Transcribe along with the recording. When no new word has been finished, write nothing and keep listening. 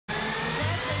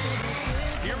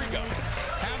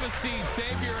seat.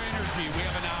 Save your energy. We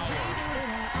have an hour.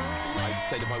 I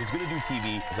said if I was going to do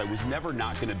TV, because I was never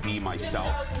not going to be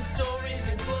myself.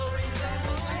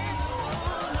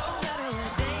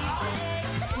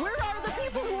 Where are the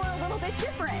people who are a little bit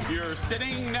different? You're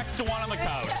sitting next to one on the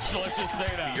couch. Let's just say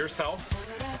that. Be yourself,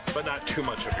 but not too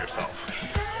much of yourself.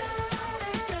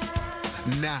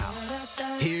 Now,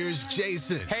 here's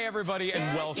Jason. Hey, everybody, and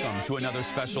welcome to another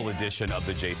special edition of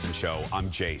The Jason Show. I'm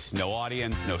Jace. No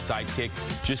audience, no sidekick,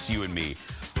 just you and me.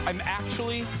 I'm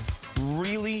actually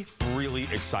really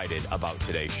excited about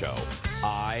today's show.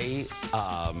 I've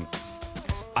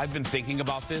been thinking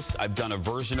about this. I've done a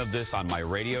version of this on my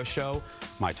radio show,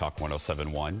 My Talk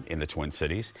 1071 in the Twin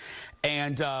Cities.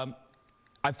 And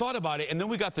I thought about it, and then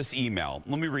we got this email.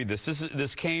 Let me read this.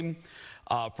 This came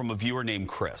from a viewer named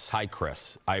Chris. Hi,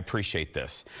 Chris. I appreciate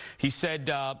this. He said,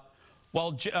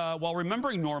 while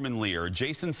remembering Norman Lear,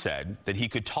 Jason said that he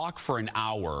could talk for an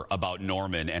hour about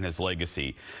Norman and his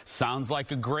legacy. Sounds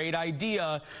like a great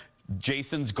idea.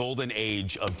 Jason's golden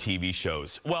age of TV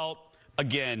shows. Well,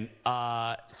 again,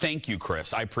 thank you,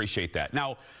 Chris. I appreciate that.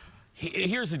 Now,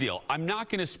 here's the deal. I'm not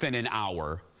going to spend an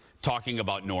hour talking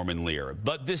about Norman Lear,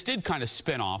 but this did kind of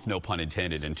spin off, no pun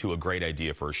intended, into a great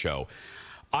idea for a show.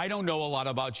 I don't know a lot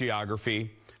about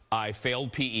geography. I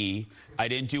failed PE. I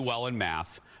didn't do well in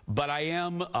math, but I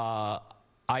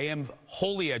am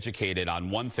wholly educated on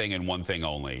one thing and one thing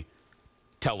only: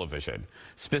 television,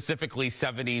 specifically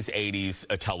 70s, 80s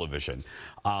television.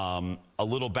 A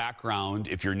little background,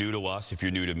 if you're new to us, if you're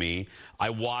new to me, I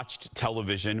watched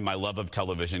television. My love of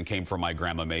television came from my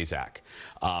grandma Mazak,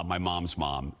 my mom's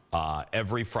mom.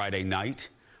 Every Friday night,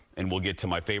 and we'll get to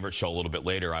my favorite show a little bit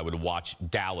later, I would watch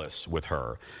Dallas with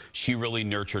her. She really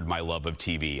nurtured my love of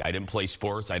TV. I didn't play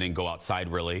sports. I didn't go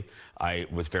outside, really. I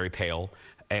was very pale.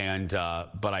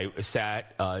 But I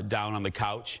sat down on the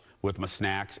couch with my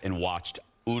snacks and watched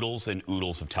oodles and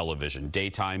oodles of television,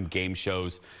 daytime game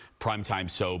shows, primetime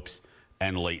soaps,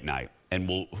 and late night. And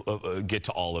we'll get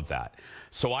to all of that.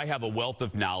 So I have a wealth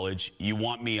of knowledge. You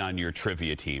want me on your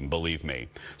trivia team, believe me.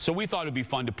 So we thought it'd be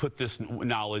fun to put this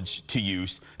knowledge to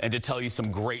use and to tell you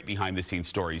some great behind-the-scenes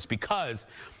stories, because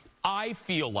I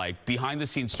feel like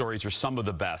behind-the-scenes stories are some of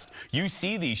the best. You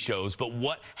see these shows, but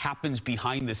what happens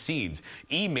behind the scenes?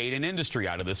 E made an industry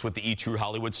out of this with the E! True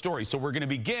Hollywood Story. So we're going to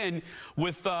begin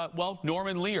with, well,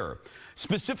 Norman Lear,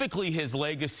 specifically his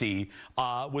legacy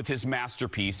with his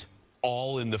masterpiece,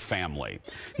 All in the Family.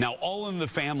 Now, All in the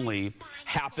Family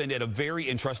happened at a very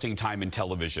interesting time in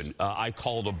television. I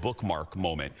call it a bookmark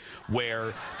moment,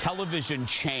 where television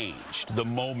changed the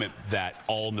moment that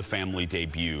All in the Family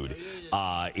debuted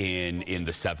in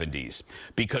the 70s.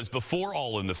 Because before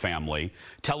All in the Family,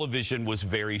 television was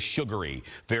very sugary,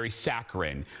 very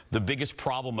saccharine. The biggest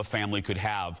problem a family could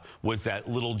have was that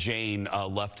little Jane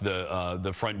left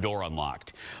the front door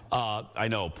unlocked. I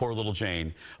know, poor little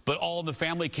Jane. But All in the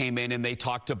Family came in, and they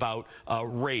talked about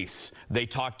race. They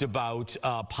talked about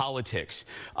politics.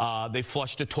 They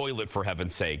flushed a toilet, for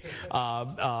heaven's sake.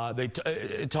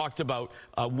 They talked about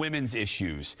women's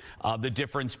issues, the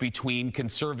difference between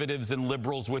conservatives and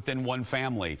liberals within one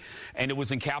family. And it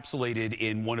was encapsulated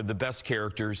in one of the best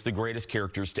characters, the greatest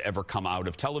characters to ever come out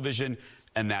of television,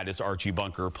 and that is Archie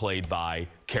Bunker, played by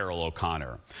Carol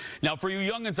O'Connor. Now, for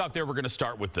you youngins out there, we're going to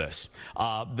start with this.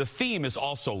 The theme is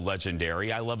also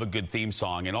legendary. I love a good theme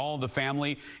song, and All in the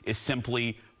Family is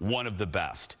simply one of the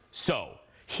best. So,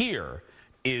 here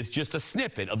is just a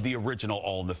snippet of the original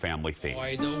All in the Family theme.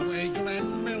 Boy, the way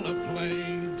Glenn Miller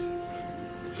played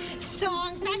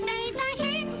songs that made the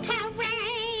hit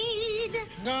parade.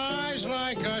 Guys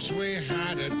like us, we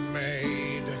had it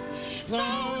made.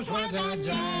 Those were the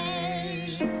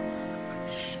days.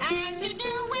 And you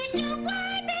knew when you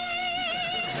were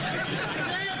there.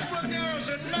 Dance for girls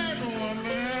and men,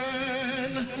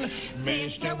 women.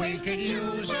 Mister, we could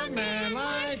use a man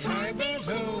like Herbert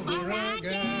over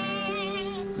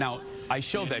again. Now, I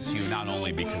show that to you not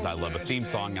only because I love a theme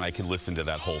song and I can listen to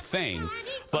that whole thing,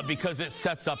 but because it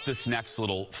sets up this next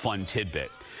little fun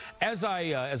tidbit. As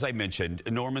I mentioned,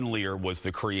 Norman Lear was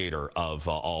the creator of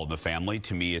All in the Family.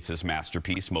 To me, it's his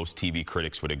masterpiece. Most TV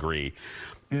critics would agree.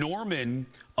 Norman,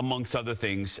 amongst other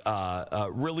things,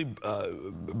 really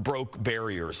broke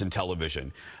barriers in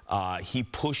television. He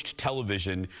pushed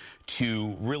television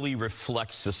to really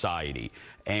reflect society,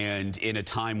 and in a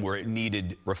time where it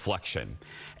needed reflection.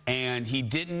 And he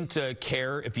didn't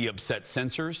care if he upset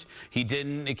censors. He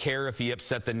didn't care if he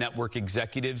upset the network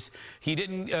executives. He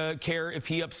didn't care if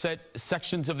he upset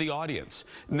sections of the audience.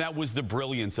 And that was the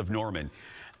brilliance of Norman.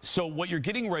 So what you're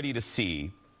getting ready to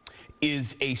see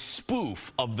is a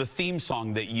spoof of the theme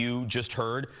song that you just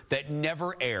heard that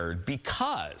never aired,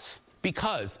 because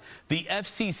because the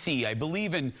FCC, I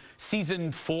believe in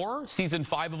season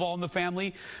 5 of All in the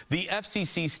Family, the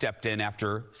FCC stepped in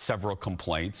after several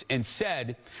complaints and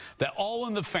said that All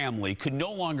in the Family could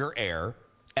no longer air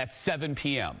at 7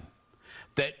 p.m.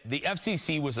 That the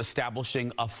FCC was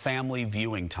establishing a family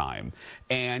viewing time,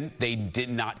 and they did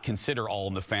not consider All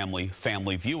in the Family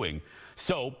family viewing.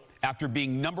 So after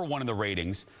being #1 in the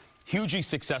ratings, hugely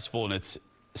successful in its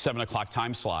 7 o'clock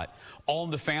time slot, All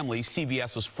in the Family,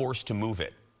 CBS was forced to move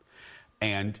it,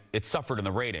 and it suffered in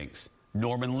the ratings.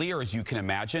 Norman Lear, as you can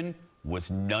imagine, was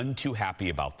none too happy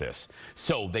about this.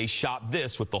 So they shot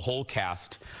this with the whole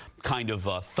cast kind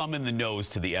of thumb in the nose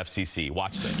to the FCC.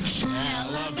 Watch this.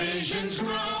 Television's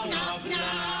grown up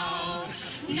now.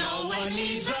 No one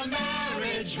needs a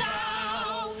marriage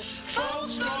vow.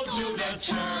 Folks go to the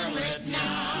toilet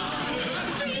now.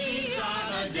 These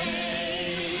are the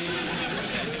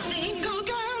days. Single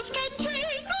girls can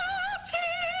take a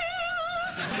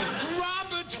pill.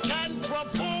 Robert can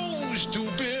propose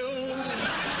to Bill.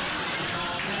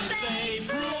 Say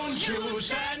prune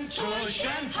juice and tush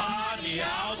and party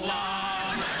out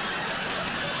loud.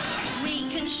 We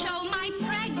can show my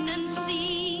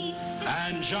pregnancy.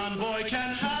 And John Boy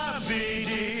can have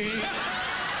VD.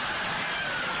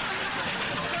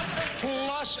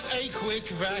 Plus a quick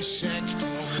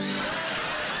vasectomy.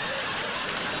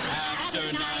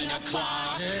 After 9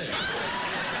 o'clock.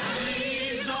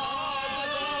 These are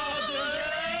the days.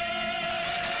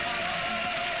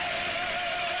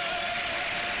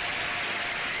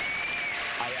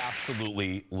 I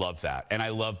absolutely love that. And I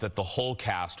love that the whole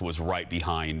cast was right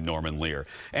behind Norman Lear.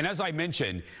 And as I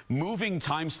mentioned, moving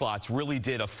time slots really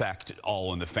did affect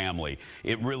All in the Family.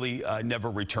 It really never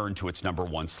returned to its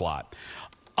 #1 slot.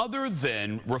 Other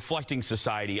than reflecting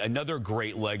society, another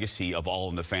great legacy of All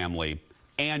in the Family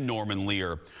and Norman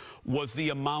Lear was the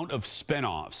amount of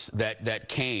spinoffs that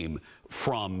came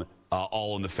from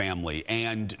All in the Family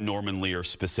and Norman Lear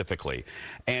specifically.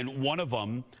 And one of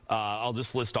them, I'll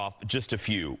just list off just a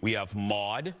few. We have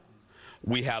Maude,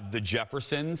 we have The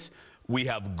Jeffersons, we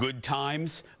have Good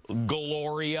Times,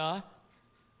 Gloria.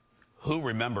 Who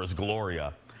remembers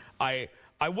Gloria?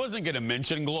 I wasn't going to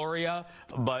mention Gloria,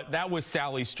 but that was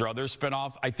Sally Struthers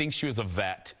spinoff. I think she was a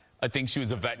vet. I think she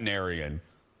was a veterinarian.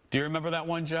 Do you remember that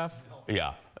one, Jeff?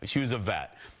 Yeah, she was a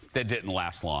vet. That didn't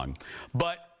last long.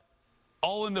 But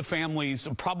All in the Family's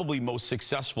probably most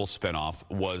successful spinoff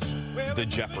was The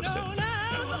Jeffersons.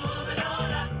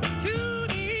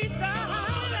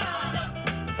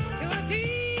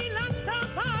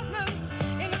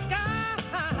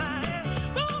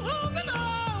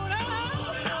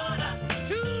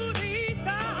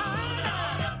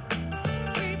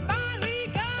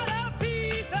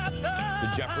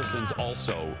 The Jeffersons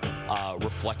also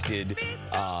reflected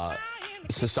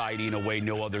society in a way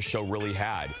no other show really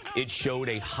had. It showed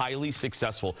a highly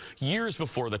successful, years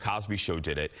before The Cosby Show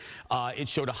did it, it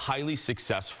showed a highly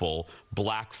successful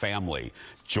black family.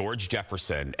 George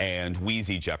Jefferson and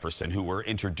Wheezy Jefferson, who were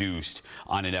introduced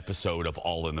on an episode of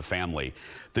All in the Family.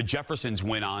 The Jeffersons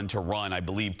went on to run, I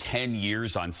believe, 10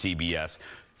 years on CBS,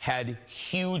 had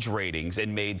huge ratings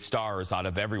and made stars out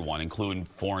of everyone, including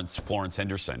Florence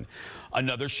Henderson.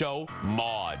 Another show,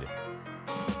 Maude,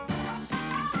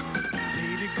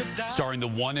 starring the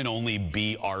one and only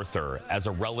B. Arthur as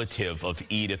a relative of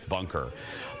Edith Bunker.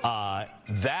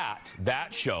 That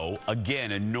show,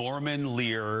 again, a Norman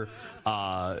Lear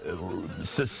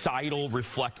societal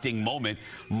reflecting moment.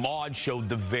 Maude showed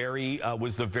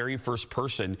was the very first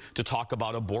person to talk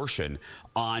about abortion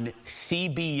on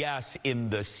CBS in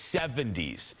the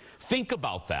 70s. Think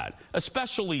about that,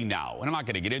 especially now. And I'm not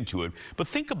going to get into it, but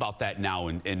think about that now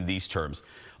in these terms.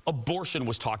 Abortion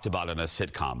was talked about in a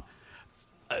sitcom.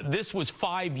 This was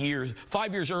 5 years.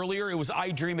 5 years earlier, it was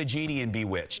I Dream a Genie and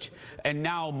Bewitched. And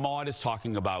now Maude is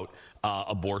talking about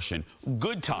abortion.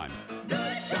 Good Time.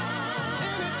 Good time.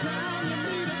 Anytime you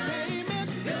need a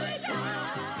payment. Good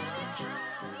time.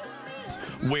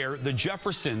 Where the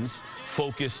Jeffersons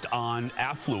focused on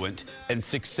affluent and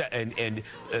success and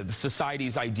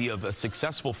society's idea of a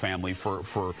successful family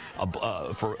for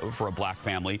a black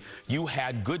family. You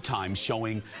had Good Times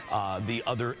showing the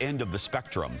other end of the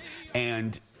spectrum,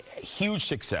 and huge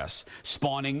success,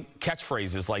 spawning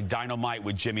catchphrases like Dynamite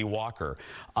with Jimmy Walker.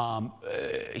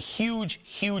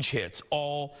 Huge hits,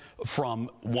 all from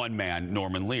one man,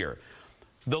 Norman Lear.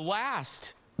 The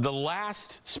last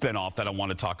spinoff that I want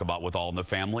to talk about with All in the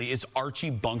Family is Archie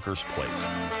Bunker's Place,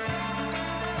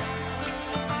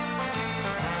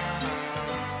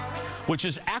 which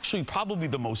is actually probably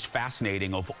the most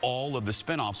fascinating of all of the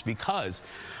spinoffs, because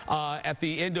at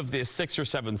the end of the 6th or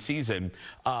 7th season,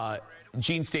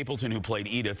 Jean Stapleton, who played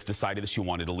Edith, decided that she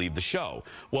wanted to leave the show.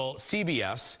 Well,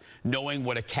 CBS, knowing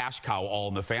what a cash cow All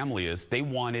in the Family is, they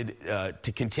wanted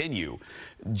to continue.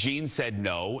 Jean said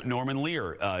no. Norman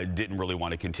Lear didn't really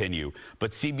want to continue.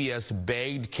 But CBS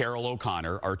begged Carol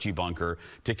O'Connor, Archie Bunker,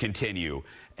 to continue.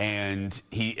 And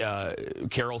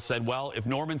Carol said, well, if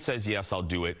Norman says yes, I'll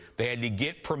do it. They had to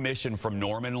get permission from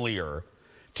Norman Lear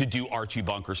to do Archie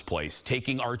Bunker's place,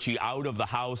 taking Archie out of the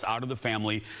house, out of the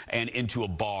family, and into a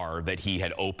bar that he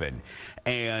had opened.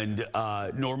 And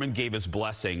Norman gave his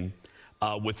blessing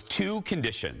with two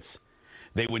conditions.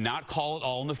 They would not call it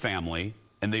All in the Family,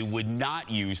 and they would not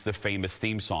use the famous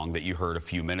theme song that you heard a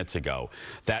few minutes ago.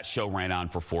 That show ran on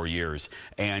for 4 years.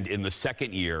 And in the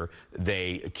second year,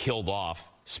 they killed off,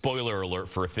 spoiler alert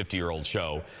for a 50-year-old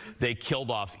show, they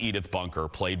killed off Edith Bunker,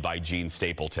 played by Jean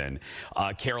Stapleton.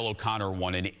 Carol O'Connor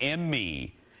won an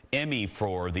Emmy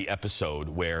for the episode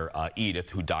where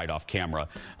Edith, who died off camera,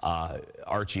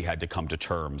 Archie had to come to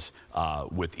terms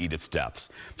with Edith's deaths.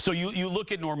 So you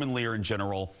look at Norman Lear in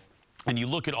general, and you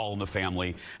look at All in the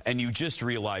Family, and you just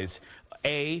realize,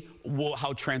 A,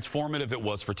 how transformative it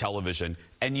was for television,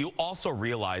 and you also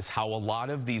realize how a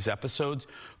lot of these episodes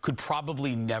could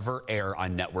probably never air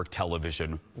on network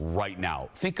television right now.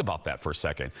 Think about that for a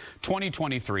second.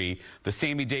 2023, the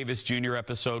Sammy Davis Jr.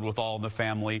 episode with All in the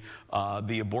Family,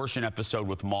 the abortion episode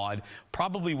with Maude,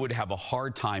 probably would have a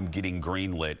hard time getting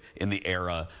greenlit in the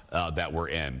era that we're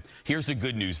in. Here's the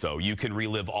good news, though. You can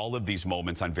relive all of these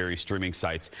moments on various streaming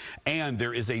sites, and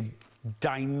there is a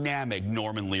dynamic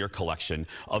Norman Lear collection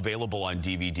available on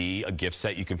DVD, a gift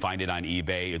set. You can find it on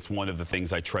eBay. It's one of the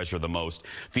things I treasure the most,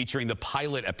 featuring the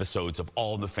pilot episodes of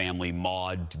All in the Family,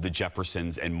 Maude, The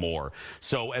Jeffersons, and more.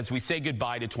 So as we say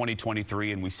goodbye to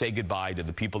 2023 and we say goodbye to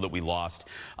the people that we lost,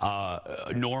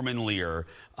 Norman Lear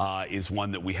is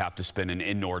one that we have to spend an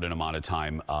inordinate amount of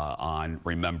time on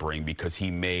remembering, because he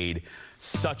made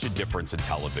such a difference in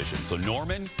television. So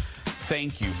Norman,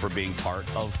 thank you for being part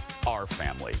of our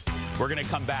family. We're going to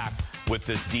come back with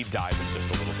this deep dive in just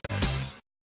a little bit.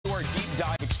 Your deep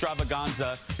dive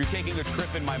extravaganza, you're taking a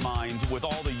trip in my mind with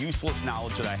all the useless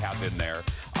knowledge that I have in there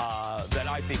that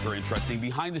I think are interesting,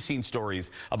 behind the scenes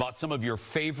stories about some of your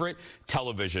favorite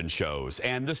television shows.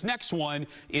 And this next one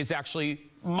is actually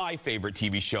my favorite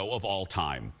TV show of all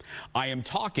time. I am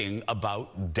talking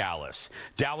about Dallas.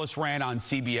 Dallas ran on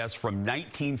CBS from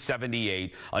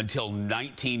 1978 until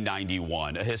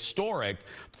 1991, a historic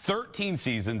 13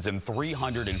 seasons and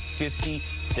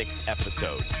 356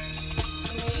 episodes.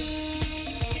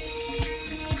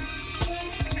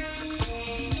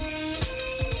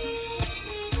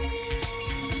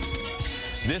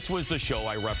 This was the show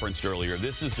I referenced earlier.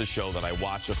 This is the show that I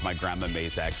watched with my grandma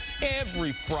Mazak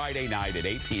every Friday night at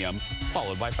 8 p.m.,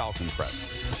 followed by Falcon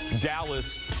Crest.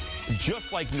 Dallas,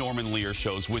 just like Norman Lear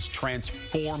shows, was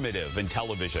transformative in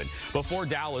television. Before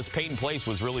Dallas, Peyton Place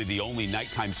was really the only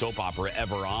nighttime soap opera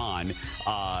ever on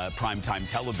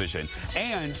primetime television.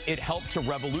 And it helped to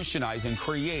revolutionize and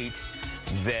create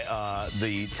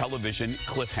the television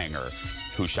cliffhanger,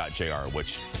 Who Shot JR,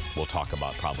 which we'll talk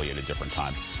about probably at a different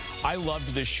time. I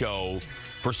loved this show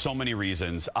for so many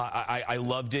reasons. I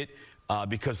loved it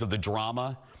because of the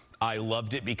drama. I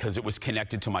loved it because it was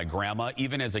connected to my grandma.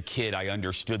 Even as a kid, I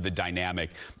understood the dynamic.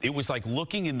 It was like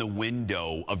looking in the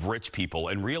window of rich people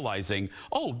and realizing,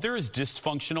 oh, they're as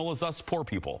dysfunctional as us poor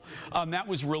people. That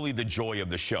was really the joy of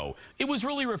the show. It was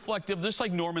really reflective, just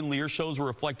like Norman Lear shows were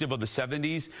reflective of the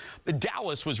 70s.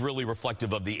 Dallas was really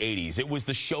reflective of the 80s. It was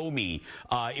the show me.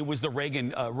 It was the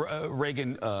Reagan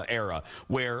era,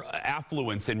 where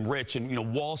affluence and rich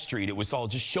and Wall Street, it was all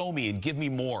just show me and give me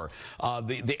more.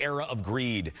 The era of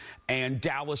greed. And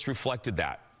Dallas reflected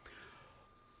that.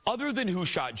 Other than Who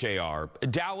Shot JR,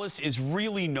 Dallas is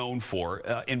really known for,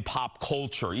 in pop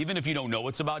culture, even if you don't know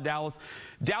what's about Dallas,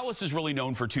 Dallas is really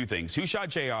known for two things: Who Shot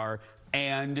JR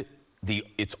and the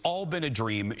It's All Been a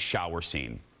Dream shower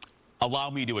scene.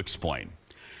 Allow me to explain.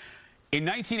 In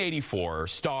 1984,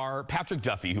 star Patrick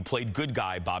Duffy, who played good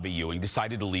guy Bobby Ewing,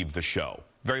 decided to leave the show.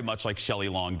 Very much like Shelley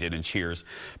Long did in Cheers.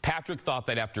 Patrick thought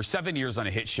that after 7 years on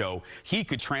a hit show, he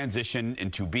could transition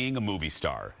into being a movie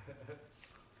star.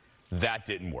 That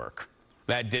didn't work.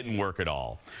 That didn't work at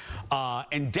all.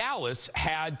 And Dallas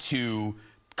had to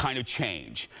kind of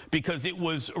change, because it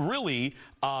was really,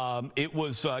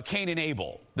 Cain and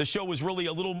Abel. The show was really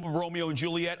a little Romeo and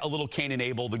Juliet, a little Cain and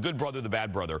Abel, the good brother, the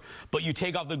bad brother. But you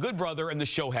take off the good brother and the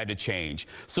show had to change.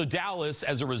 So Dallas,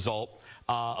 as a result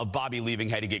of Bobby leaving,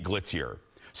 had to get glitzier.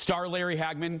 Star Larry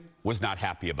Hagman was not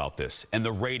happy about this, and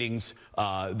the ratings,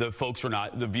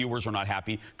 the viewers were not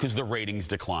happy because the ratings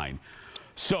declined.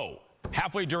 So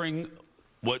halfway during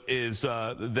what is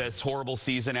this horrible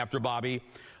season after Bobby?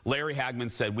 Larry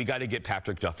Hagman said, we got to get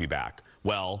Patrick Duffy back.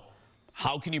 Well,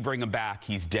 how can you bring him back?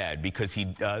 He's dead because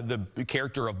the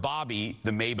character of Bobby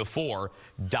the May before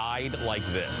died like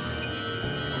this.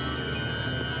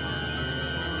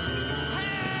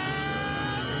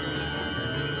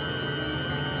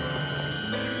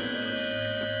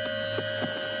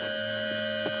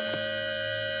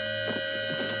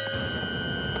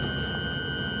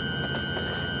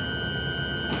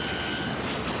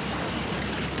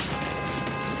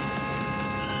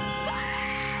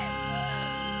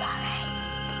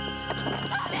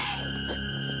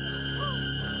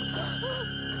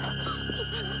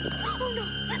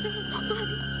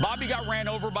 Bobby got ran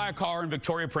over by a car and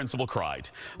Victoria Principal cried.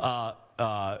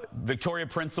 Victoria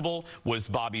Principal was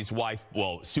Bobby's wife,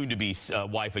 well, soon-to-be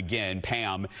wife again,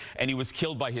 Pam, and he was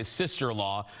killed by his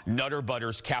sister-in-law, Nutter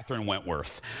Butters Catherine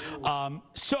Wentworth.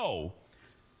 So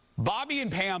Bobby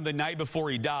and Pam, the night before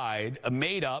he died,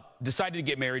 made up, decided to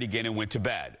get married again, and went to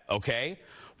bed, okay?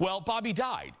 Well, Bobby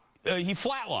died. He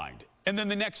flatlined. And then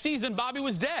the next season, Bobby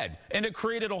was dead, and it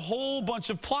created a whole bunch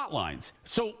of plot lines.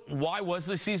 So why was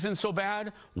the season so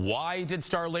bad? Why did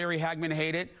star Larry Hagman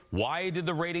hate it? Why did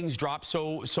the ratings drop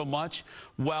so much?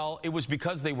 Well, it was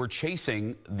because they were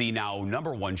chasing the now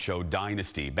 #1 show,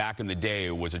 Dynasty. Back in the day,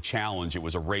 it was a challenge. It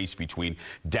was a race between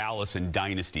Dallas and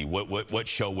Dynasty. What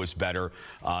show was better?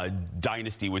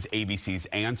 Dynasty was ABC's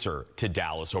answer to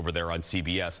Dallas over there on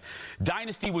CBS.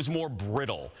 Dynasty was more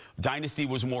brittle. Dynasty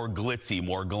was more glitzy,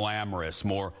 more glamorous,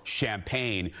 more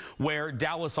champagne, where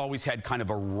Dallas always had kind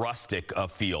of a rustic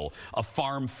feel, a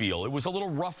farm feel. It was a little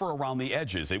rougher around the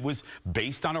edges. It was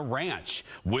based on a ranch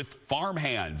with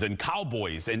farmhands and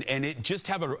cowboys, and it just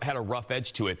had a rough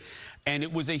edge to it. And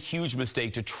it was a huge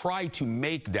mistake to try to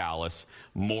make Dallas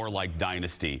more like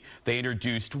Dynasty. They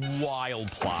introduced wild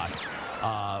plots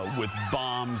with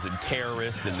bombs and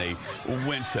terrorists, and they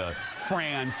went to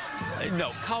France.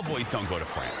 No, cowboys don't go to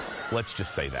France. Let's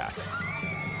just say that.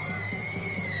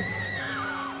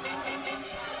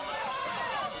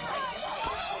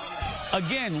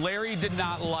 Again, Larry did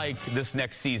not like this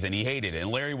next season. He hated it,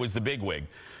 and Larry was the bigwig.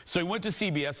 So he went to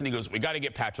CBS, and he goes, we got to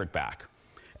get Patrick back.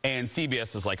 And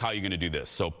CBS is like, how are you going to do this?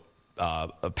 So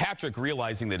Patrick,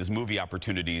 realizing that his movie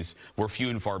opportunities were few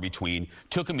and far between,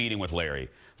 took a meeting with Larry.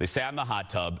 They sat in the hot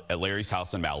tub at Larry's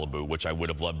house in Malibu, which I would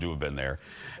have loved to have been there.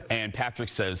 And Patrick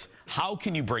says, how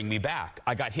can you bring me back?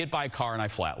 I got hit by a car and I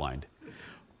flatlined.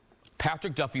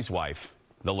 Patrick Duffy's wife,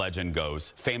 the legend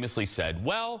goes, famously said,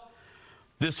 well,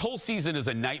 this whole season is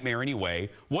a nightmare anyway.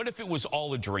 What if it was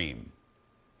all a dream?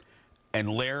 And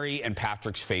Larry and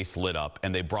Patrick's face lit up,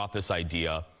 and they brought this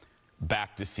idea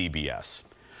back to CBS.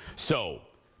 So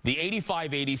the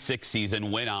 85-86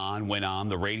 season went on.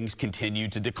 The ratings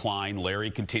continued to decline.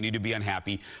 Larry continued to be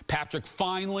unhappy. Patrick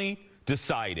finally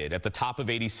decided at the top of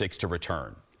 86 to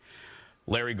return.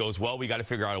 Larry goes, well, we got to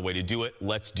figure out a way to do it.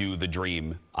 Let's do the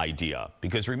dream idea.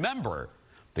 Because remember,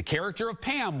 the character of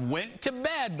Pam went to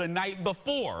bed the night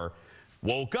before,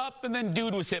 woke up, and then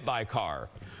dude was hit by a car.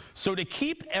 So to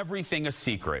keep everything a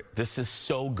secret, this is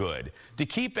so good. To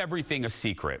keep everything a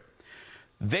secret,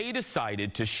 they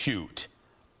decided to shoot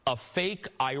a fake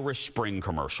Irish Spring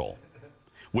commercial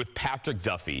with Patrick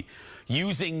Duffy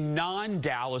using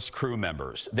non-Dallas crew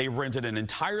members. They rented an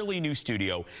entirely new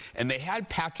studio, and they had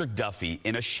Patrick Duffy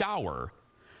in a shower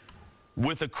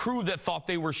with a crew that thought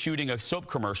they were shooting a soap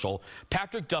commercial.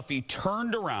 Patrick Duffy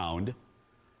turned around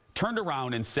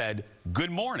and said,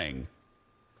 good morning,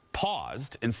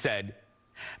 paused and said,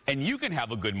 and you can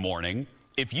have a good morning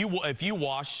if you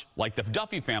wash like the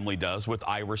Duffy family does with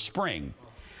Irish Spring.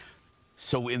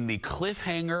 So in the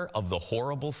cliffhanger of the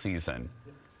horrible season,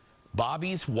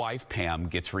 Bobby's wife, Pam,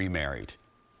 gets remarried.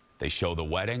 They show the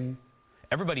wedding.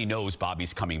 Everybody knows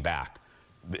Bobby's coming back.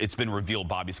 It's been revealed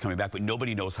Bobby's coming back, but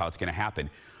nobody knows how it's going to happen.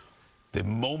 The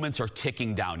moments are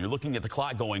ticking down. You're looking at the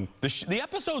clock going, the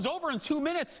episode's over in 2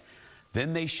 minutes.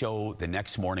 Then they show the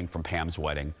next morning from Pam's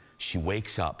wedding. She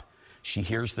wakes up. She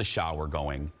hears the shower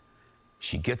going.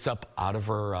 She gets up out of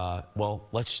her, well,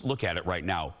 let's look at it right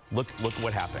now. Look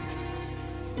what happened.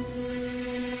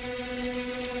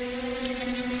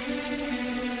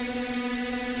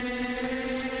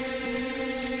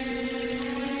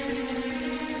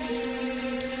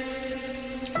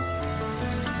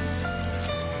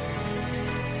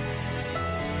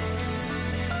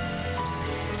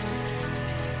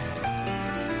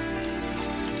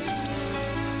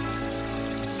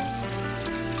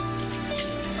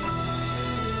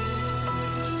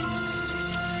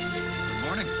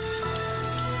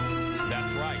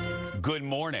 Good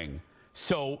morning.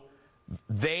 So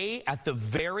they, at the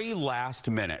very last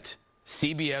minute,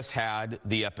 CBS had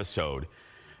the episode.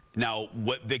 Now,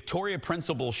 what Victoria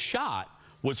Principal shot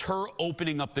was her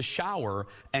opening up the shower,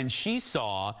 and she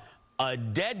saw a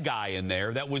dead guy in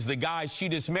there that was the guy she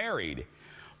just married.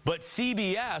 But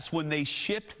CBS, when they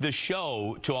shipped the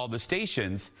show to all the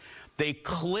stations, they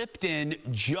clipped in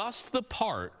just the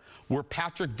part where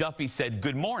Patrick Duffy said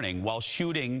good morning while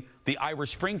shooting the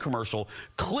Irish Spring commercial,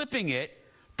 clipping it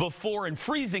before and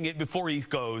freezing it before he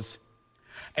goes,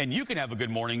 and you can have a good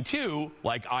morning too,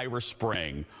 like Irish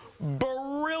Spring.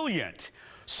 Brilliant.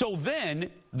 So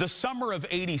then, the summer of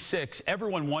 '86,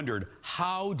 everyone wondered,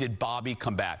 how did Bobby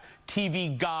come back?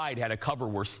 TV Guide had a cover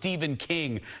where Stephen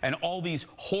King and all these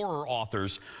horror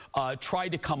authors tried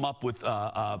to come up with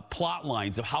plot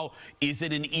lines of how, is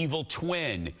it an evil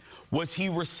twin? Was he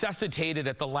resuscitated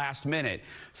at the last minute?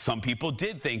 Some people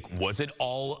did think, was it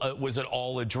all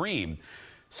a dream?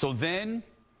 So then,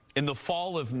 in the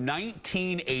fall of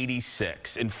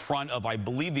 1986, in front of, I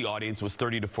believe the audience was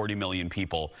 30 to 40 million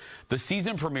people, the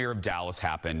season premiere of Dallas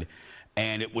happened,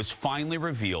 and it was finally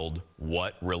revealed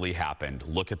what really happened.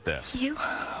 Look at this.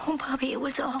 Oh, Bobby, it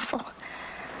was awful.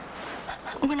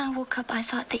 When I woke up, I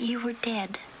thought that you were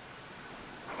dead.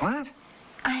 What?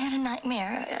 I had a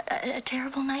nightmare, a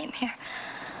terrible nightmare.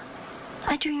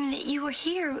 I dreamed that you were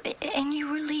here, and you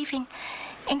were leaving.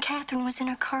 And Catherine was in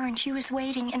her car, and she was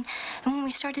waiting. And when we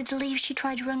started to leave, she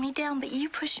tried to run me down, but you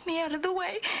pushed me out of the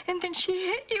way. And then she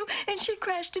hit you, and she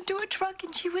crashed into a truck,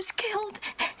 and she was killed.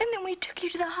 And then we took you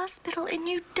to the hospital, and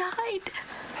you died.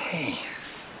 Hey.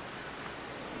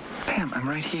 Pam, I'm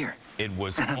right here. It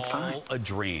was all a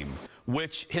dream,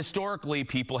 which historically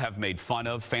people have made fun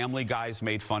of. Family Guy's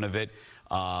made fun of it.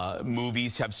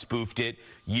 Movies have spoofed it.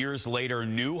 Years later,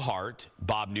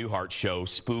 Bob Newhart's show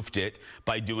spoofed it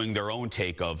by doing their own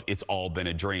take of It's All Been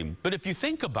a Dream. But if you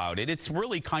think about it, it's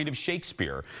really kind of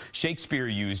Shakespeare. Shakespeare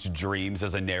used dreams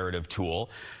as a narrative tool,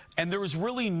 and there was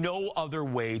really no other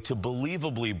way to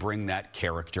believably bring that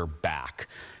character back.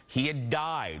 He had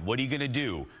died. What are you going to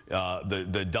do?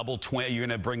 The double twin, you're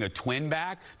going to bring a twin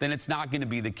back? Then it's not going to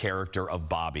be the character of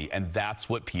Bobby, and that's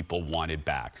what people wanted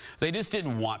back. They just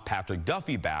didn't want Patrick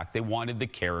Duffy back. They wanted the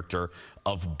character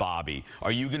of Bobby.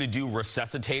 Are you going to do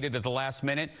resuscitated at the last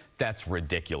minute? That's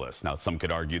ridiculous. Now, some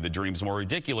could argue the dream's more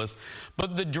ridiculous,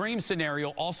 but the dream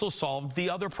scenario also solved the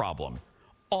other problem.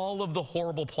 All of the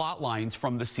horrible plot lines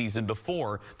from the season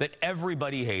before that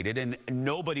everybody hated and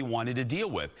nobody wanted to deal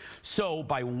with. So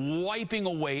by wiping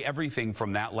away everything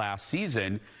from that last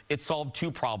season, it solved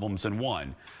two problems in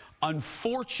one.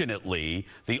 Unfortunately,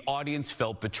 the audience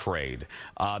felt betrayed.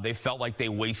 They felt like they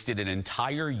wasted an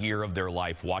entire year of their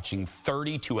life watching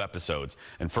 32 episodes.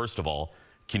 And first of all,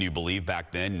 can you believe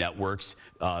back then networks'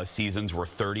 seasons were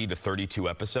 30 to 32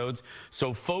 episodes?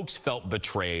 So folks felt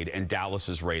betrayed, and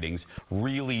Dallas's ratings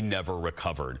really never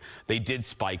recovered. They did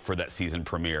spike for that season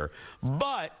premiere,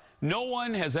 but no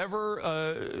one has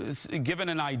ever given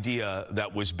an idea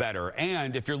that was better.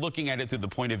 And if you're looking at it through the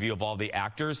point of view of all the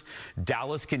actors,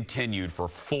 Dallas continued for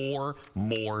 4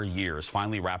 more years,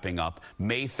 finally wrapping up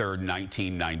May 3rd,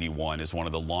 1991, as one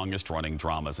of the longest running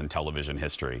dramas in television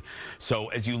history. So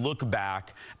as you look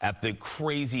back at the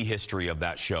crazy history of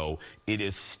that show, it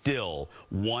is still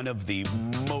one of the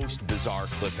most bizarre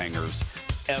cliffhangers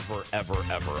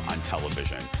ever on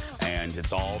television. And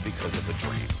it's all because of the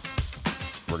dream.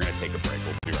 We're going to take a break.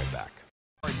 We'll be right back.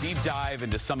 Our deep dive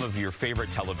into some of your favorite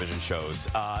television shows.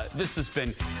 This has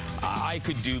been, I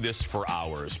could do this for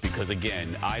hours because,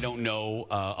 again, I don't know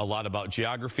a lot about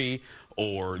geography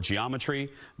or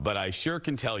geometry, but I sure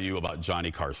can tell you about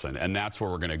Johnny Carson, and that's where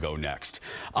we're going to go next.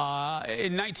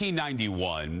 In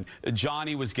 1991,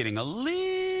 Johnny was getting a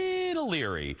little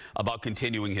leery about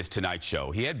continuing his Tonight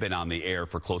Show. He had been on the air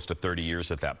for close to 30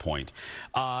 years at that point.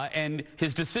 And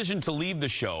his decision to leave the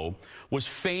show was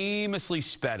famously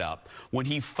sped up when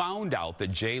he found out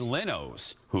that Jay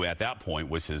Leno's, who at that point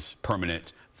was his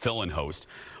permanent fill-in host,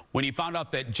 when he found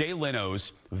out that Jay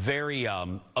Leno's very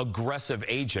aggressive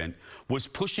agent was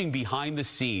pushing behind the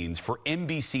scenes for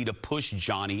NBC to push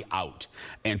Johnny out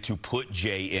and to put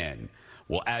Jay in.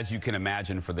 Well, as you can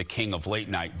imagine, for the king of late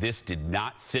night, this did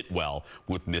not sit well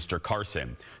with Mr.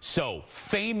 Carson. So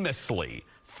famously,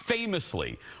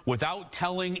 without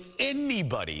telling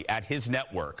anybody at his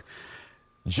network,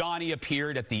 Johnny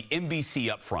appeared at the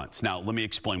NBC upfronts. Now, let me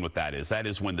explain what that is. That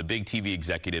is when the big TV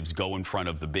executives go in front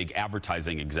of the big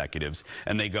advertising executives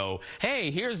and they go, hey,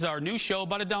 here's our new show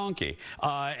about a donkey.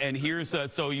 And here's,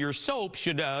 so your soap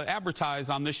should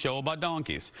advertise on this show about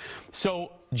donkeys.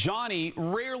 So Johnny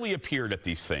rarely appeared at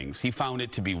these things. He found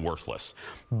it to be worthless.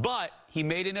 But he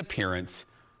made an appearance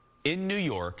in New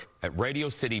York at Radio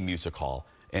City Music Hall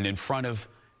and in front of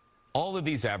all of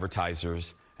these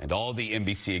advertisers and all the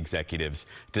NBC executives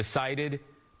decided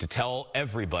to tell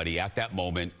everybody at that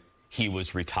moment he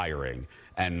was retiring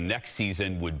and next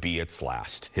season would be his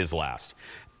last.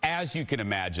 As you can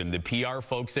imagine, the PR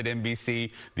folks at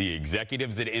NBC, the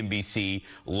executives at NBC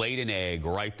laid an egg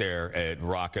right there at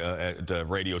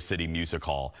Radio City Music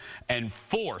Hall and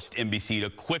forced NBC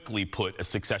to quickly put a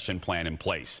succession plan in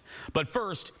place. But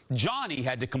first, Johnny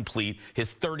had to complete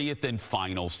his 30th and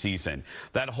final season.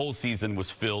 That whole season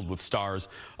was filled with stars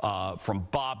from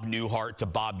Bob Newhart to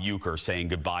Bob Uecker saying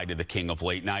goodbye to the king of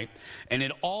late night. And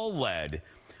it all led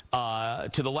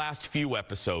to the last few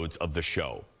episodes of the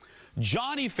show.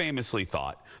 Johnny famously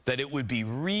thought that it would be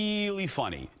really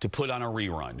funny to put on a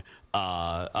rerun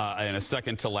in a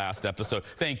second to last episode.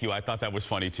 Thank you. I thought that was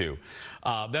funny, too.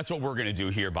 That's what we're going to do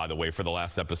here, by the way, for the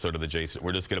last episode of the Jason.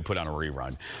 We're just going to put on a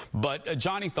rerun. But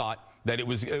Johnny thought that it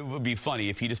would be funny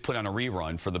if he just put on a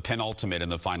rerun for the penultimate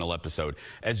and the final episode.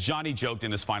 As Johnny joked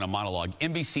in his final monologue,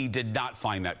 NBC did not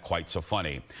find that quite so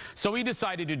funny. So he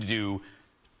decided to do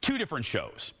two different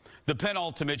shows. The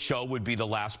penultimate show would be the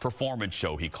last performance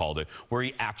show, he called it, where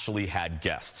he actually had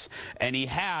guests. And he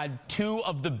had two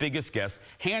of the biggest guests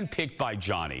handpicked by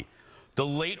Johnny, the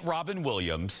late Robin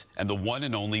Williams and the one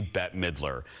and only Bette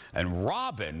Midler. And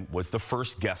Robin was the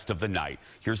first guest of the night.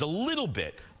 Here's a little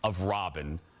bit of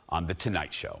Robin on The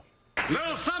Tonight Show.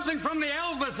 Little something from the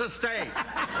Elvis estate.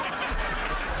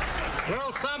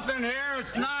 Little something here,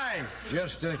 it's nice.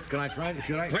 Just, can I try it?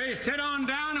 Should I? Please sit on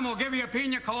down and we'll give you a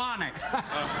pina colada.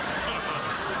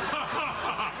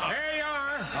 Here you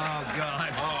are. Oh,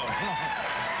 God. Oh.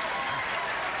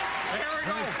 Here we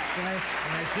go. Can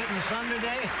I sit in the sun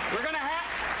today? We're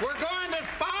going to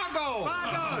Spago.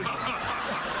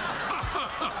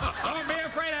 Don't be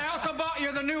afraid. I also bought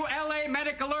you the new LA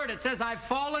Medic Alert. It says I've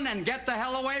fallen and get the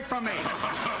hell away from me.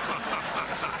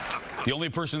 The only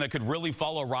person that could really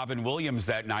follow Robin Williams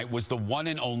that night was the one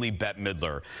and only Bette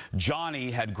Midler. Johnny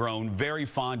had grown very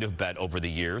fond of Bette over the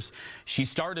years. She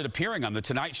started appearing on The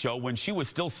Tonight Show when she was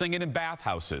still singing in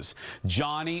bathhouses.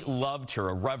 Johnny loved her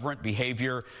irreverent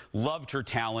behavior, loved her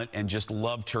talent, and just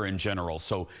loved her in general.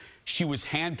 So she was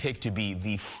handpicked to be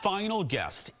the final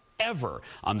guest ever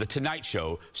on The Tonight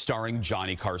Show starring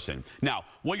Johnny Carson. Now,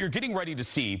 what you're getting ready to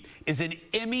see is an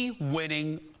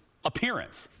Emmy-winning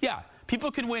appearance. Yeah. People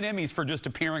can win Emmys for just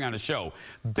appearing on a show.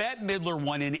 Bette Midler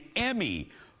won an Emmy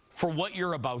for what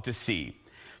you're about to see.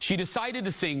 She decided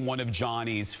to sing one of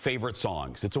Johnny's favorite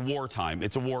songs. It's a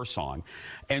war song.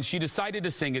 And she decided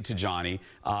to sing it to Johnny.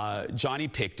 Johnny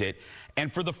picked it.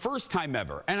 And for the first time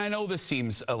ever, and I know this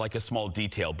seems like a small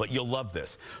detail, but you'll love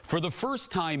this. For the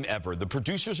first time ever, the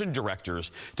producers and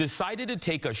directors decided to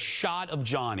take a shot of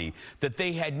Johnny that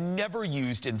they had never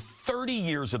used in 30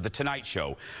 years of The Tonight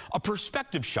Show, a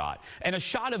perspective shot, and a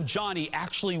shot of Johnny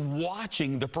actually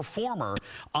watching the performer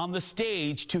on the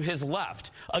stage to his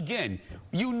left. Again,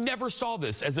 you never saw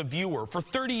this as a viewer for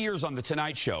 30 years on The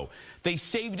Tonight Show. They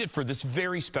saved it for this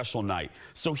very special night.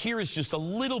 So here is just a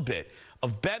little bit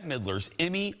of Bette Midler's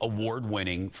Emmy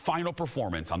award-winning final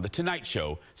performance on The Tonight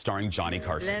Show starring Johnny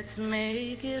Carson. Let's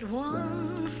make it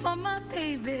one for my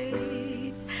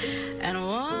baby and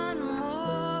one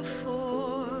more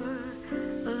for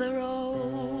the road.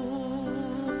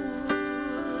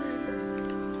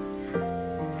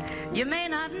 You may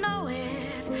not know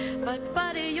it, but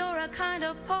buddy, you're a kind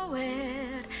of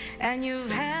poet, and you've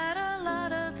had a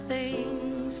lot of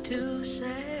things to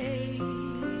say.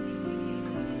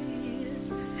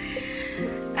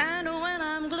 And when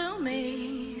I'm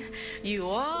gloomy, you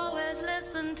always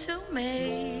listen to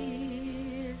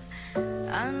me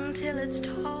until it's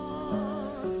torn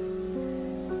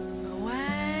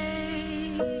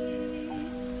away.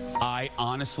 I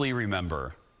honestly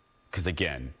remember, because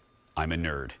again, I'm a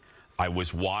nerd. I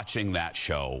was watching that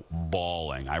show,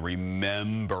 bawling. I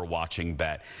remember watching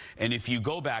Bette. And if you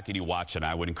go back and you watch it,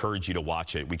 I would encourage you to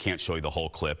watch it. We can't show you the whole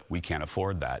clip. We can't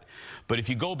afford that. But if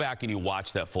you go back and you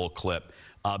watch that full clip,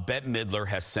 Bette Midler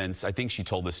has since, I think she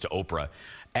told this to Oprah,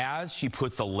 as she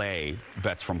puts a lei,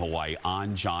 Bette's from Hawaii,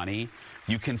 on Johnny,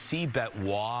 you can see Bette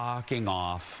walking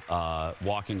off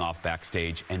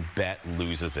backstage, and Bette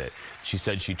loses it. She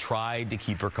said she tried to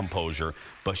keep her composure,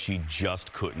 but she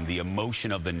just couldn't. The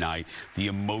emotion of the night, the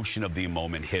emotion of the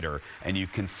moment hit her, and you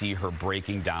can see her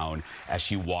breaking down as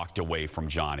she walked away from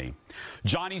Johnny.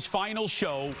 Johnny's final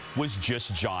show was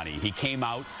just Johnny. He came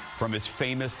out from his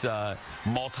famous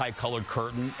multicolored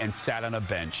curtain and sat on a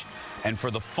bench, and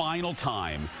for the final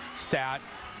time sat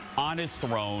on his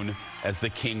throne as the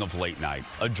king of late night,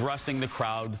 addressing the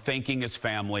crowd, thanking his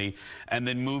family, and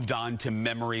then moved on to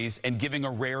memories and giving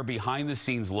a rare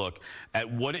behind-the-scenes look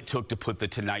at what it took to put The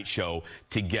Tonight Show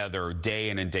together day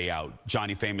in and day out.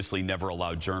 Johnny famously never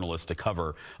allowed journalists to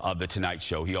cover The Tonight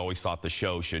Show. He always thought the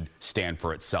show should stand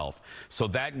for itself. So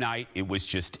that night, it was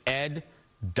just Ed,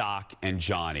 Doc, and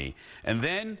Johnny. And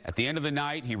then, at the end of the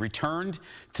night, he returned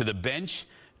to the bench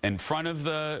in front of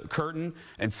the curtain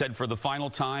and said for the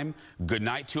final time, good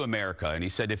night to America. And he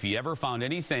said if he ever found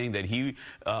anything that he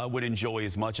would enjoy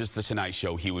as much as The Tonight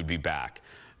Show, he would be back.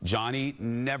 Johnny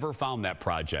never found that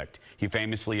project. He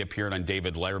famously appeared on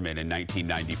David Letterman in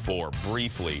 1994,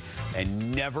 briefly,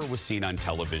 and never was seen on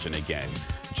television again.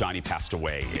 Johnny passed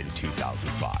away in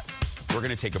 2005. We're going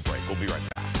to take a break. We'll be right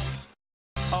back.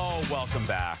 Oh, welcome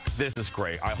back. This is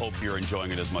great. I hope you're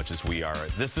enjoying it as much as we are.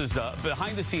 This is a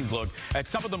behind-the-scenes look at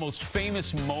some of the most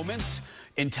famous moments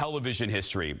in television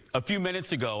history. A few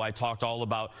minutes ago, I talked all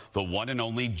about the one and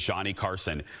only Johnny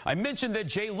Carson. I mentioned that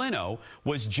Jay Leno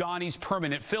was Johnny's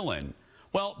permanent fill-in.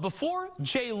 Well, before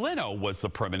Jay Leno was the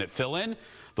permanent fill-in,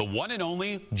 the one and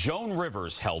only Joan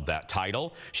Rivers held that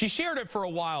title. She shared it for a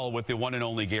while with the one and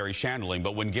only Gary Shandling,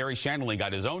 but when Gary Shandling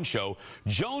got his own show,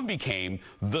 Joan became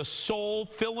the sole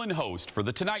fill-in host for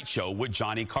The Tonight Show with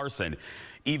Johnny Carson,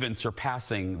 even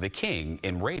surpassing the king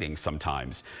in ratings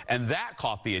sometimes. And that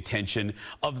caught the attention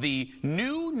of the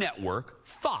new network,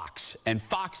 Fox, and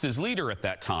Fox's leader at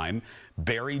that time,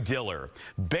 Barry Diller.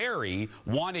 Barry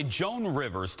wanted Joan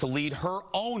Rivers to lead her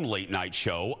own late night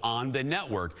show on the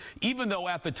network, even though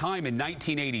at the time in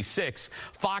 1986,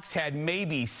 Fox had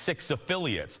maybe 6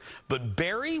 affiliates. But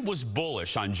Barry was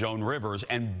bullish on Joan Rivers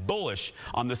and bullish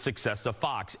on the success of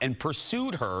Fox and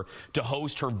pursued her to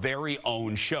host her very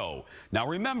own show. Now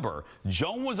remember,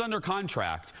 Joan was under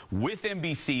contract with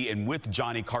NBC and with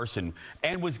Johnny Carson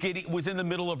and was in the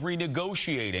middle of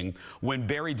renegotiating when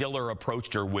Barry Diller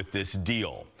approached her with this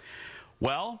deal.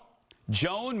 Well,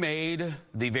 Joan made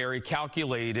the very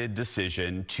calculated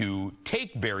decision to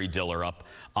take Barry Diller up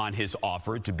on his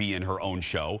offer to be in her own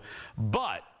show,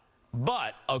 but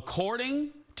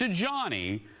according to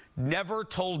Johnny, never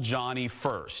told Johnny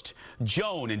first.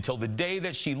 Joan, until the day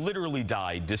that she literally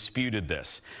died, disputed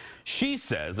this. She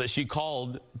says that she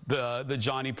called the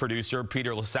Johnny producer,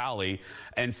 Peter LaSalle,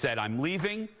 and said, I'm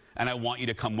leaving and I want you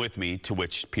to come with me, to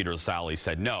which Peter LaSalle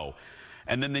said no.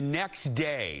 And then the next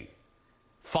day,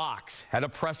 Fox had a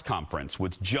press conference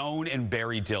with Joan and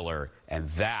Barry Diller, and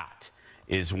that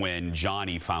is when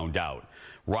Johnny found out.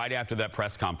 Right after that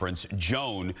press conference,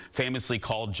 Joan famously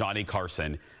called Johnny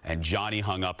Carson, and Johnny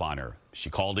hung up on her. She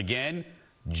called again,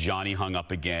 Johnny hung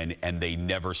up again, and they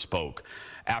never spoke.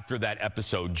 After that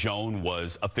episode, Joan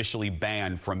was officially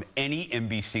banned from any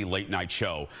NBC late night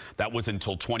show. That was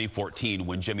until 2014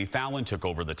 when Jimmy Fallon took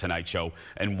over The Tonight Show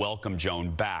and welcomed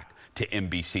Joan back to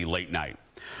NBC late night.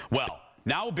 Well,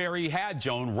 now Barry had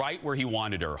Joan right where he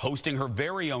wanted her, hosting her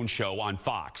very own show on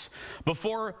Fox.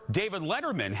 Before David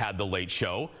Letterman had The Late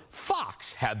Show,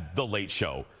 Fox had The Late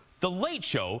Show. The Late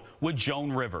Show with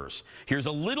Joan Rivers. Here's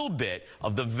a little bit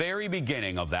of the very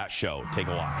beginning of that show. Take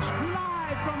a watch.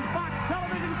 Live from Fox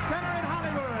Television Center in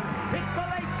Hollywood, it's The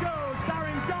Late Show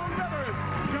starring Joan Rivers.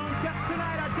 Joan guests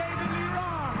tonight are David Lee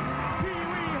Roth, Pee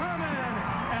Wee Herman,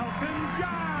 Elton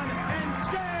John, and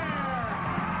Cher.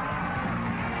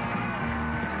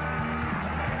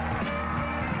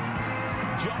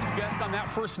 Joan's guests on that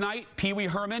first night, Pee Wee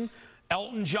Herman,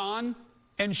 Elton John,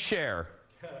 and Cher.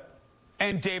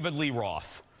 And David Lee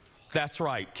Roth. That's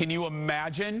right. Can you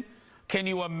imagine? Can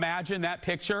you imagine that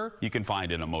picture? You can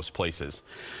find it in most places.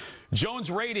 Joan's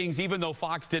ratings, even though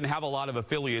Fox didn't have a lot of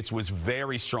affiliates, was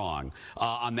very strong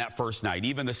on that first night,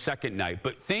 even the second night.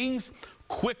 But things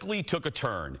quickly took a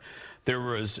turn. There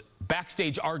was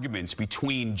backstage arguments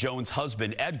between Joan's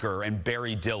husband, Edgar, and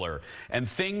Barry Diller. And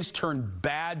things turned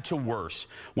bad to worse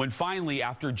when finally,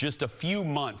 after just a few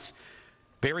months,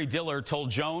 Barry Diller told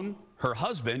Joan her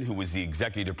husband, who was the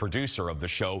executive producer of the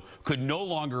show, could no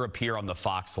longer appear on the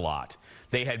Fox lot.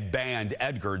 They had banned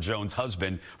Edgar, Joan's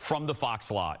husband, from the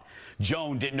Fox lot.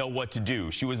 Joan didn't know what to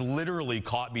do. She was literally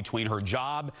caught between her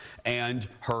job and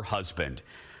her husband.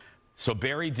 So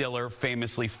Barry Diller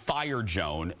famously fired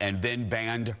Joan and then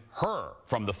banned her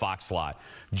from the Fox lot.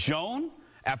 Joan,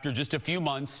 after just a few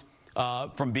months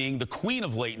from being the queen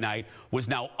of late night, was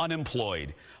now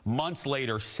unemployed. Months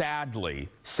later, sadly,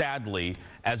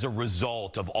 as a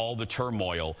result of all the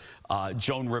turmoil,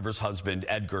 Joan Rivers' husband,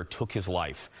 Edgar, took his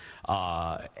life.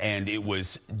 And it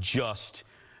was just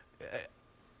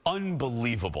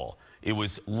unbelievable. It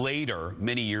was later,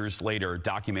 many years later,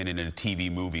 documented in a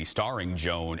TV movie starring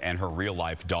Joan and her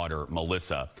real-life daughter,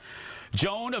 Melissa.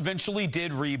 Joan eventually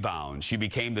did rebound. She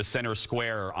became the center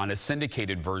square on a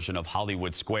syndicated version of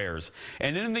Hollywood Squares.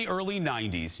 And in the early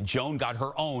 90s, Joan got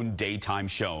her own daytime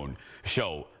show,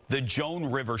 The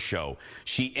Joan Rivers Show.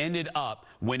 She ended up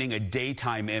winning a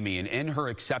daytime Emmy, and in her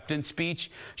acceptance speech,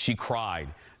 she cried,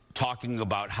 talking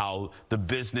about how the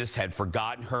business had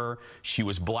forgotten her. She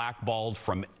was blackballed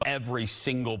from every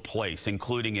single place,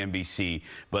 including NBC.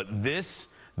 But this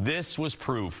was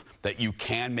proof that you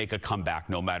can make a comeback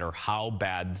no matter how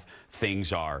bad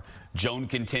things are. Joan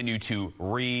continued to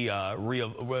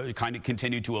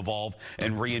continue to evolve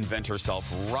and reinvent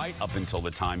herself right up until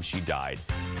the time she died.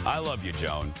 I love you,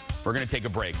 Joan. We're going to take a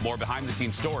break. More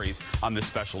behind-the-scenes stories on this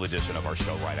special edition of our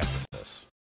show right after this.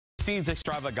 Scenes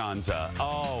extravaganza.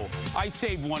 Oh, I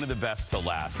saved one of the best to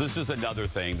last. This is another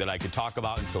thing that I could talk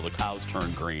about until the cows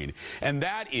turn green, and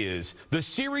that is the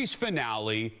series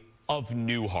finale of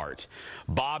Newhart.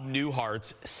 Bob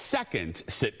Newhart's second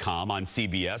sitcom on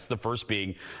CBS, the first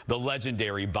being the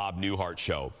legendary Bob Newhart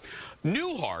Show.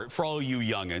 Newhart, for all you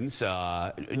youngins,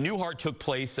 Newhart took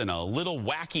place in a little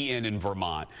wacky inn in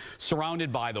Vermont,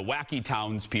 surrounded by the wacky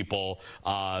townspeople.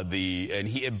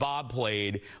 Bob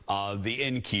played the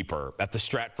innkeeper at the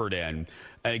Stratford Inn,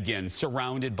 again,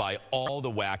 surrounded by all the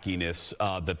wackiness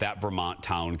that Vermont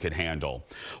town could handle.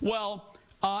 Well,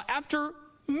 after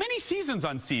many seasons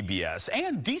on CBS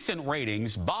and decent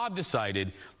ratings, Bob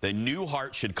decided that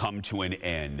Newhart should come to an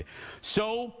end.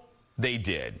 So they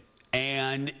did.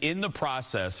 And in the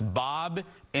process, Bob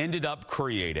ended up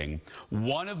creating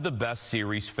one of the best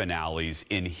series finales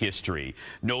in history.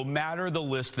 No matter the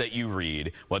list that you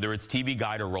read, whether it's TV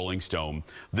Guide or Rolling Stone,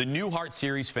 the Newhart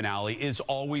series finale is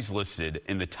always listed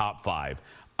in the top 5.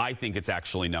 I think it's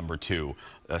actually number 2,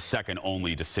 second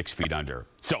only to 6 Feet Under.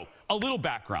 So, a little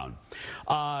background.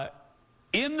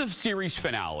 In the series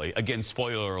finale, again,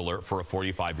 spoiler alert for a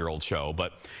 45-year-old show,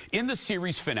 but in the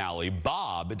series finale,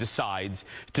 Bob decides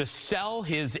to sell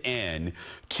his inn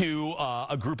to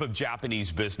a group of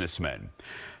Japanese businessmen.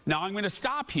 Now, I'm going to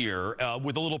stop here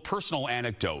with a little personal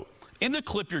anecdote. In the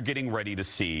clip you're getting ready to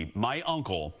see, my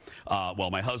uncle,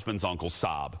 my husband's uncle,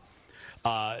 Saab,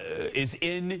 is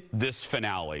in this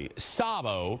finale.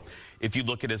 Sabo, if you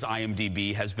look at his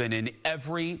IMDb, has been in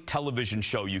every television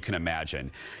show you can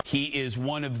imagine. He is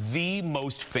one of the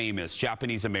most famous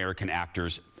Japanese-American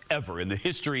actors ever in the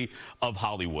history of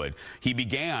Hollywood. He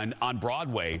began on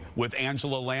Broadway with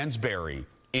Angela Lansbury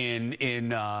in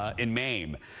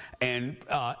MAME, and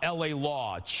L.A.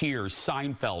 Law, Cheers,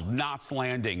 Seinfeld, Knots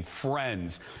Landing,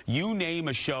 Friends. You name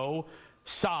a show,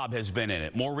 Saab has been in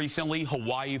it. More recently,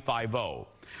 Hawaii Five-0.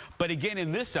 But again,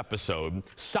 in this episode,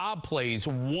 Saab plays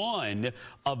one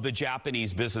of the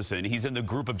Japanese businessmen. He's in the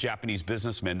group of Japanese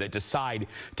businessmen that decide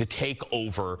to take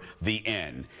over the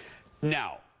inn.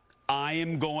 Now, I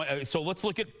am going. So let's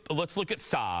look at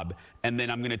Saab, and then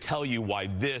I'm going to tell you why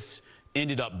this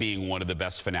ended up being one of the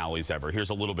best finales ever. Here's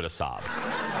a little bit of Saab.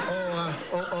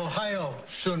 Ohio,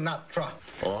 Sumatra.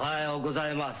 Ohio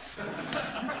gozaimasu.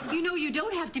 You know, you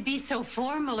don't have to be so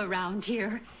formal around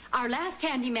here. Our last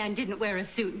handyman didn't wear a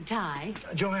suit and tie.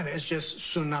 Joanna, it's just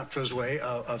Sumatra's way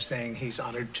of saying he's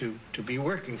honored to be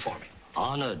working for me.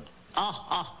 Honored.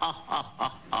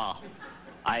 I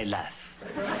laugh.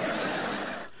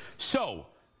 So,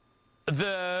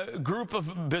 the group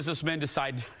of businessmen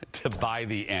decide to buy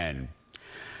the inn.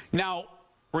 Now,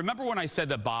 remember when I said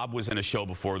that Bob was in a show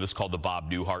before this called The Bob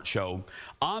Newhart Show?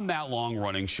 On that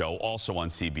long-running show, also on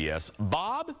CBS,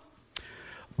 Bob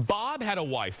had a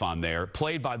wife on there,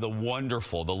 played by the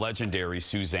wonderful, the legendary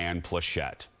Suzanne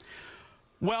Pleshette.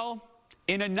 Well,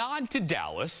 in a nod to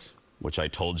Dallas, which I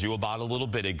told you about a little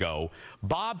bit ago,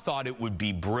 Bob thought it would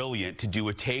be brilliant to do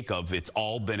a take of It's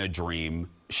All Been a Dream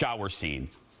shower scene,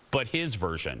 but his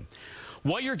version.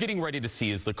 What you're getting ready to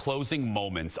see is the closing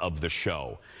moments of the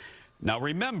show. Now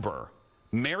remember,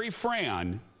 Mary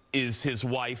Fran is his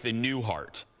wife in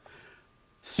Newhart.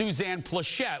 Suzanne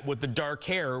Pleshette with the dark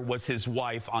hair was his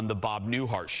wife on the Bob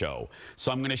Newhart Show.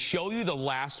 So I'm going to show you the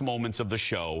last moments of the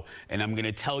show, and I'm going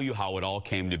to tell you how it all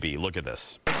came to be. Look at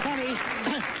this.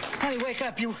 Honey, wake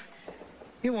up. You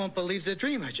won't believe the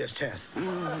dream I just had.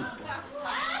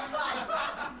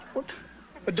 What?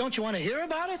 But don't you want to hear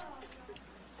about it?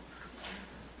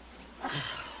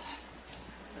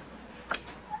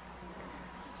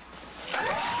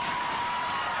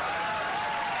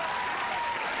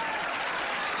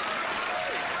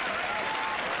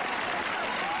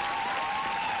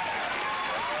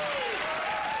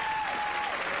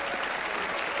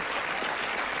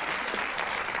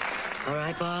 All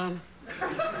right, Bob.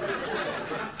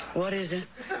 What is it?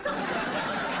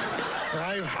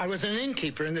 I was an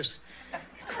innkeeper in this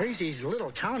crazy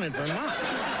little town in Vermont.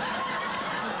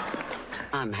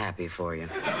 I'm happy for you.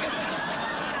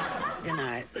 Good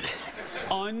night.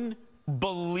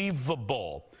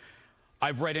 Unbelievable.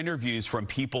 I've read interviews from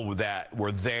people that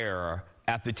were there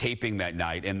at the taping that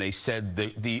night, and they said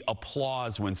the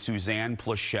applause when Suzanne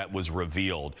Pleshette was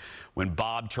revealed, when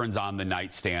Bob turns on the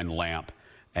nightstand lamp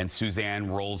and Suzanne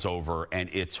rolls over and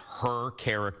it's her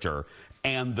character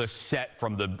and the set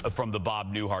from the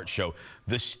Bob Newhart show,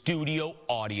 the studio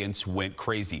audience went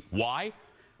crazy. Why?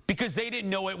 Because they didn't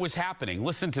know it was happening.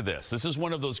 Listen to this. This is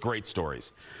one of those great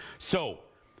stories. So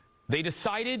they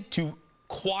decided to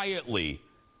quietly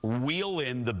wheel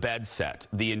in the bed set,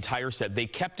 the entire set. They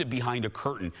kept it behind a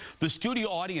curtain. The studio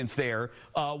audience there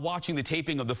watching the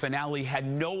taping of the finale had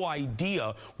no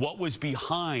idea what was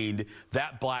behind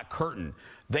that black curtain.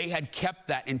 They had kept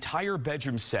that entire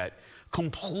bedroom set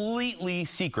completely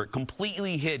secret,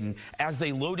 completely hidden as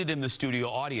they loaded in the studio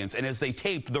audience and as they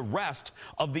taped the rest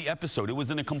of the episode. It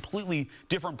was in a completely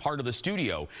different part of the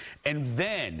studio. And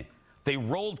then they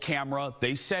rolled camera,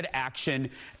 they said action,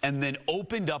 and then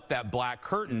opened up that black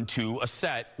curtain to a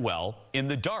set, well, in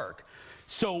the dark.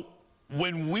 So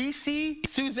when we see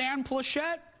Suzanne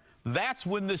Pleshette, that's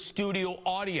when the studio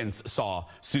audience saw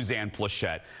Suzanne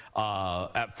Pleshette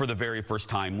for the very first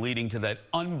time, leading to that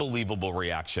unbelievable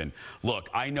reaction. Look,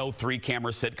 I know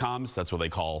 3-camera sitcoms, that's what they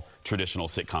call traditional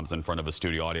sitcoms in front of a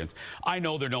studio audience. I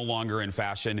know they're no longer in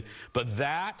fashion, but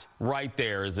that right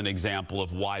there is an example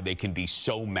of why they can be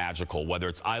so magical, whether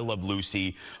it's I Love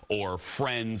Lucy or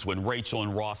Friends when Rachel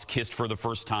and Ross kissed for the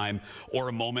first time, or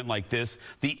a moment like this.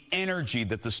 The energy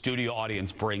that the studio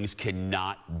audience brings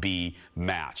cannot be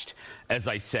matched. As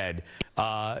I said,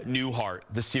 Newhart,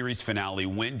 the series finale,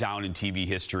 went down in TV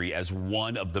history as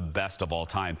one of the best of all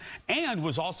time and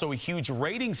was also a huge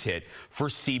ratings hit for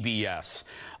CBS.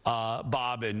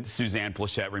 Bob and Suzanne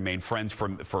Pleshette remained friends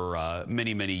for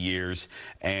many, many years.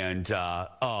 And,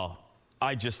 oh,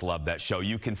 I just love that show.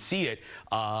 You can see it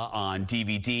on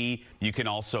DVD. You can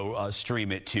also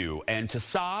stream it, too. And to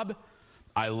Saab,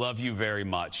 I love you very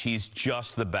much. He's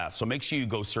just the best. So make sure you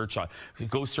go search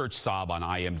Saab on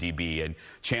IMDb, and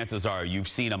chances are you've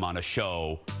seen him on a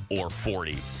show or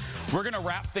 40. We're going to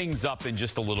wrap things up in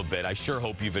just a little bit. I sure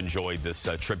hope you've enjoyed this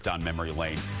trip down memory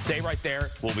lane. Stay right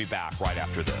there. We'll be back right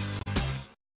after this.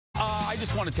 I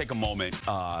just want to take a moment,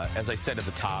 as I said at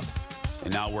the top,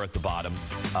 and now we're at the bottom.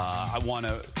 I want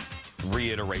to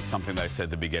reiterate something that I said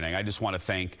at the beginning. I just want to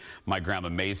thank my grandma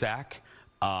Mazak,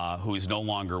 who is no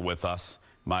longer with us.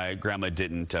 My grandma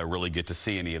didn't really get to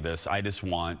see any of this. I just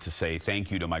want to say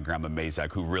thank you to my grandma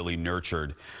Mazak, who really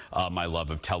nurtured my love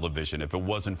of television. If it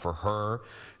wasn't for her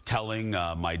telling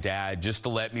my dad just to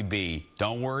let me be,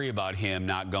 don't worry about him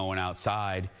not going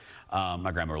outside.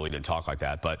 My grandma really didn't talk like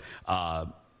that, but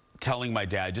telling my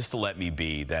dad just to let me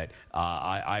be, that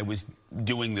I was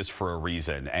doing this for a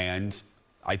reason. And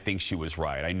I think she was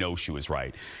right. I know she was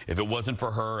right. If it wasn't for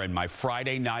her and my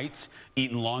Friday nights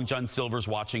eating Long John Silver's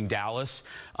watching Dallas,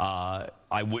 I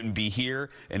wouldn't be here,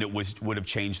 and it would have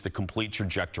changed the complete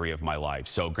trajectory of my life.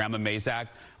 So Grandma Mazak,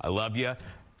 I love you.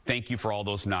 Thank you for all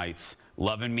those nights,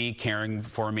 loving me, caring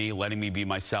for me, letting me be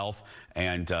myself,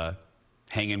 and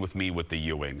hanging with me with the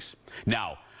Ewings.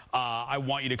 Now, I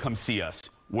want you to come see us.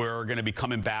 We're going to be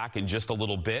coming back in just a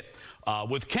little bit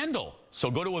with Kendall. So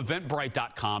go to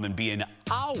eventbrite.com and be in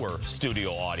our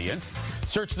studio audience.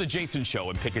 Search The Jason Show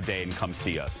and pick a day and come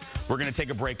see us. We're going to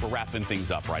take a break. We're wrapping things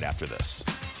up right after this.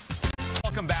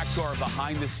 Welcome back to our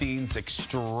behind-the-scenes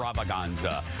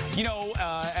extravaganza. You know,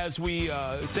 as we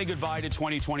say goodbye to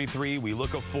 2023, we look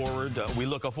forward.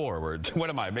 What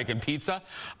am I, making pizza?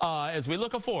 As we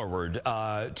look forward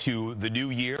to the new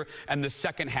year and the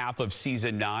second half of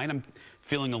season 9, I'm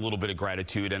feeling a little bit of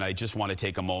gratitude, and I just want to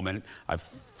take a moment. I've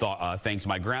thanked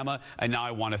my grandma, and now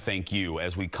I want to thank you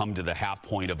as we come to the half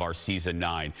point of our season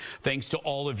 9. Thanks to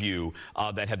all of you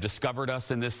that have discovered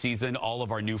us in this season, all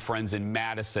of our new friends in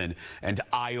Madison and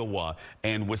Iowa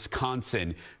and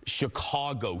Wisconsin,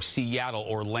 Chicago, Seattle,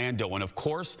 Orlando, and of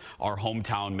course, our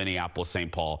hometown, Minneapolis,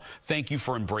 St. Paul. Thank you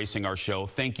for embracing our show.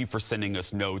 Thank you for sending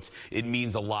us notes. It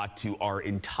means a lot to our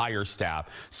entire staff.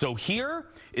 So here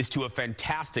is to a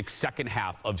fantastic second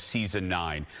half of season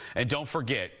 9. And don't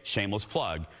forget, shameless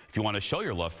plug, if you want to show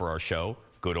your love for our show,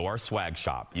 go to our swag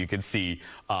shop. You can see,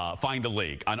 find a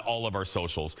link on all of our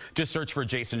socials. Just search for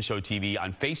Jason Show TV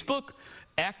on Facebook,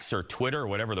 X or Twitter, or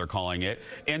whatever they're calling it,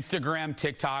 Instagram,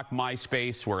 TikTok,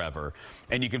 MySpace, wherever.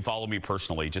 And you can follow me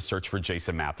personally. Just search for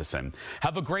Jason Matheson.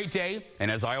 Have a great day.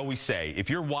 And as I always say, if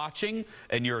you're watching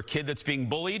and you're a kid that's being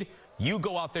bullied, you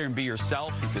go out there and be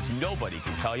yourself, because nobody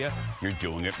can tell you you're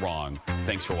doing it wrong.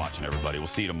 Thanks for watching, everybody. We'll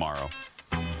see you tomorrow.